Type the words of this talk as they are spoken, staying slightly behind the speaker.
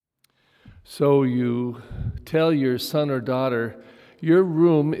So you tell your son or daughter, your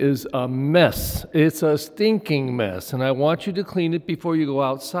room is a mess. It's a stinking mess, and I want you to clean it before you go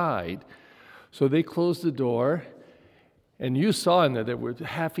outside. So they close the door, and you saw in there were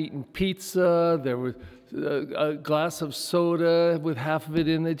half-eaten pizza, there was a glass of soda with half of it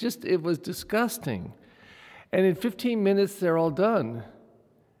in it. It was disgusting. And in 15 minutes, they're all done.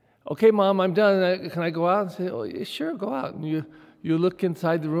 Okay, Mom, I'm done. Can I go out? And say, oh, yeah, sure, go out. And you look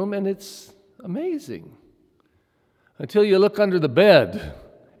inside the room, and it's amazing. Until you look under the bed,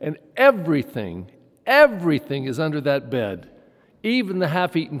 and everything is under that bed, even the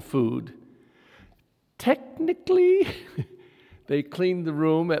half-eaten food. Technically, they cleaned the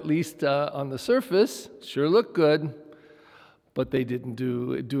room, at least on the surface. Sure looked good, but they didn't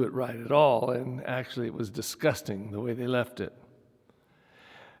do it right at all, and actually it was disgusting the way they left it.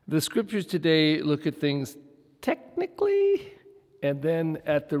 The scriptures today look at things technically and then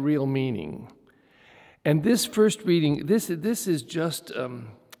at the real meaning. And this first reading, this is just,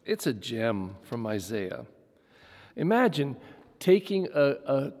 it's a gem from Isaiah. Imagine taking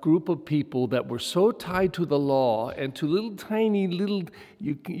a group of people that were so tied to the law and to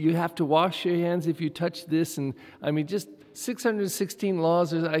you have to wash your hands if you touch this, and just 616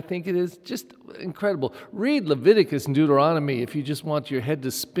 laws, I think it is, just incredible. Read Leviticus and Deuteronomy if you just want your head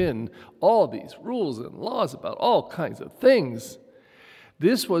to spin. All these rules and laws about all kinds of things.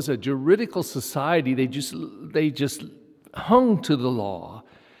 This was a juridical society. They just hung to the law.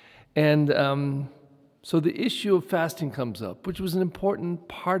 And so the issue of fasting comes up, which was an important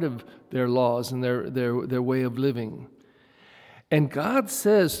part of their laws and their way of living. And God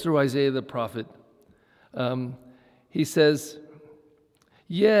says through Isaiah the prophet, he says,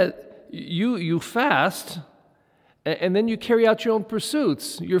 yeah, you fast, and then you carry out your own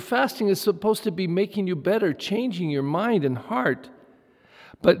pursuits. Your fasting is supposed to be making you better, changing your mind and heart.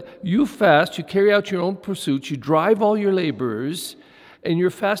 But you fast, you carry out your own pursuits, you drive all your laborers, and your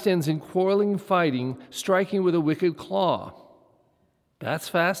fast ends in quarreling, fighting, striking with a wicked claw. That's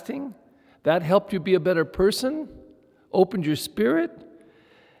fasting? That helped you be a better person? Opened your spirit?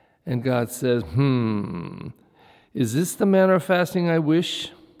 And God says, is this the manner of fasting I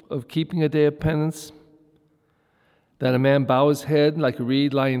wish, of keeping a day of penance? That a man bow his head like a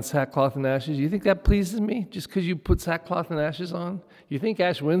reed, lie in sackcloth and ashes? You think that pleases me, just because you put sackcloth and ashes on? You think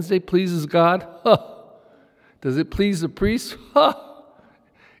Ash Wednesday pleases God? Does it please the priest?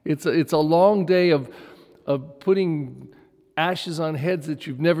 It's a long day of putting ashes on heads that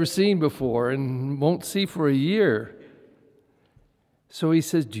you've never seen before and won't see for a year. So he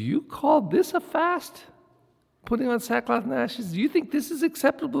says, do you call this a fast? Putting on sackcloth and ashes? Do you think this is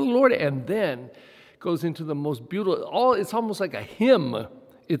acceptable to the Lord? And then goes into the most beautiful, it's almost like a hymn.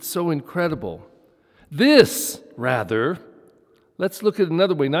 It's so incredible. This, rather, let's look at it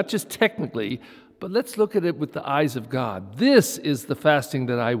another way, not just technically, but let's look at it with the eyes of God. This is the fasting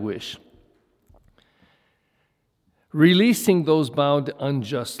that I wish. Releasing those bound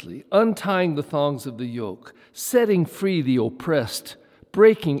unjustly, untying the thongs of the yoke, setting free the oppressed,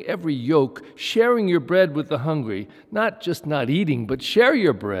 breaking every yoke, sharing your bread with the hungry, not just not eating, but share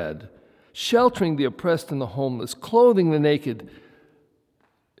your bread, sheltering the oppressed and the homeless, clothing the naked.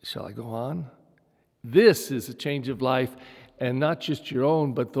 Shall I go on? This is a change of life, and not just your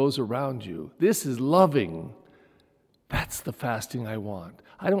own, but those around you. This is loving. That's the fasting I want.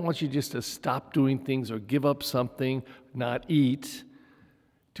 I don't want you just to stop doing things or give up something, not eat.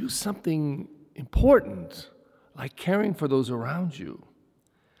 Do something important, like caring for those around you.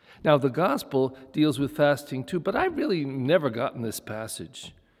 Now, the gospel deals with fasting too, but I've really never gotten this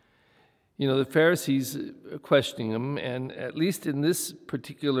passage. The Pharisees are questioning him, and at least in this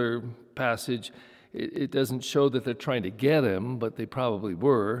particular passage, it doesn't show that they're trying to get him, but they probably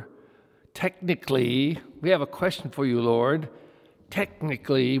were. Technically, we have a question for you, Lord.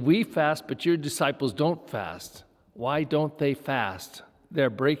 Technically, we fast, but your disciples don't fast. Why don't they fast? They're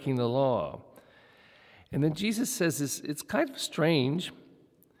breaking the law. And then Jesus says this, it's kind of strange.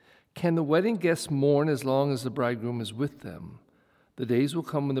 Can the wedding guests mourn as long as the bridegroom is with them? The days will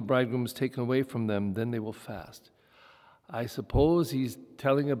come when the bridegroom is taken away from them, then they will fast. I suppose he's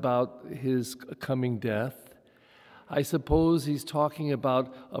telling about his coming death. I suppose he's talking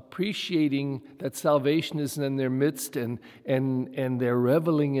about appreciating that salvation is in their midst and they're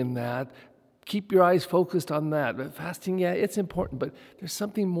reveling in that. Keep your eyes focused on that. But fasting, yeah, it's important, but there's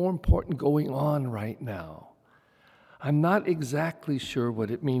something more important going on right now. I'm not exactly sure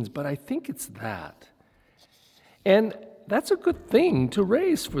what it means, but I think it's that. And that's a good thing to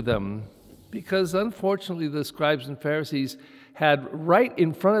raise for them, because unfortunately the scribes and Pharisees had right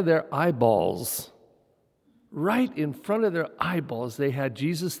in front of their eyeballs right in front of their eyeballs, they had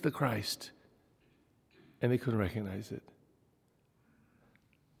Jesus the Christ, and they couldn't recognize it.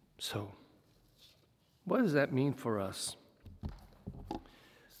 So, what does that mean for us?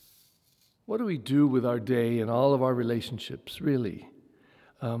 What do we do with our day and all of our relationships, really?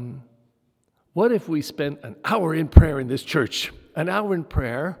 What if we spent an hour in prayer in this church? An hour in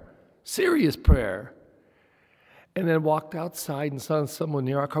prayer, serious prayer, and then walked outside and saw someone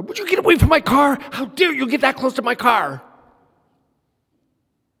near our car. Would you get away from my car? How dare you get that close to my car?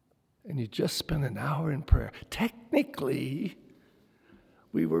 And you just spent an hour in prayer. Technically,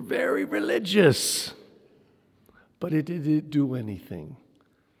 we were very religious, but it didn't do anything.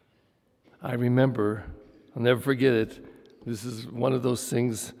 I remember, I'll never forget it. This is one of those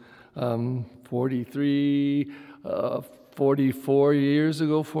things, 44 years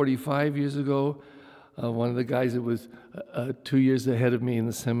ago, 45 years ago, one of the guys that was 2 years ahead of me in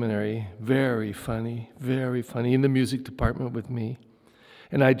the seminary, very funny, in the music department with me.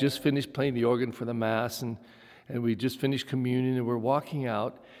 And I just finished playing the organ for the Mass, and we just finished communion, and we're walking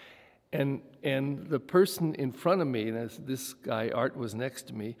out, and the person in front of me, and this guy, Art, was next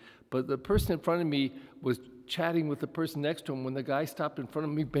to me, but the person in front of me was chatting with the person next to him when the guy stopped in front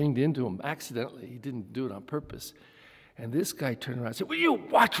of me, banged into him accidentally. He didn't do it on purpose. And this guy turned around and said, "Will you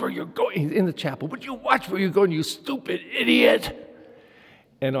watch where you're going?" He's in the chapel. "Would you watch where you're going, you stupid idiot?"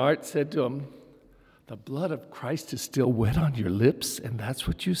 And Art said to him, "The blood of Christ is still wet on your lips, and that's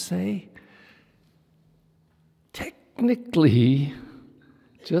what you say?" Technically,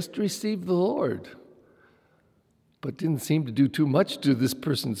 just received the Lord, but didn't seem to do too much to this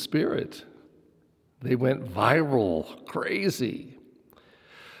person's spirit. They went viral, crazy.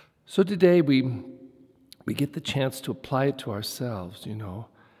 So today we get the chance to apply it to ourselves,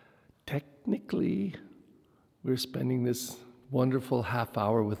 Technically, we're spending this wonderful half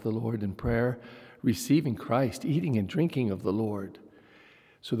hour with the Lord in prayer, receiving Christ, eating and drinking of the Lord.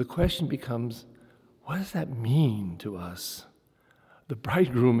 So the question becomes, what does that mean to us? The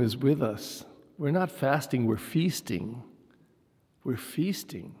bridegroom is with us. We're not fasting, we're feasting. We're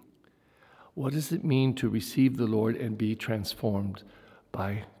feasting. What does it mean to receive the Lord and be transformed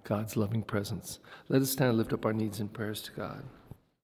by God's loving presence? Let us stand and lift up our needs and prayers to God.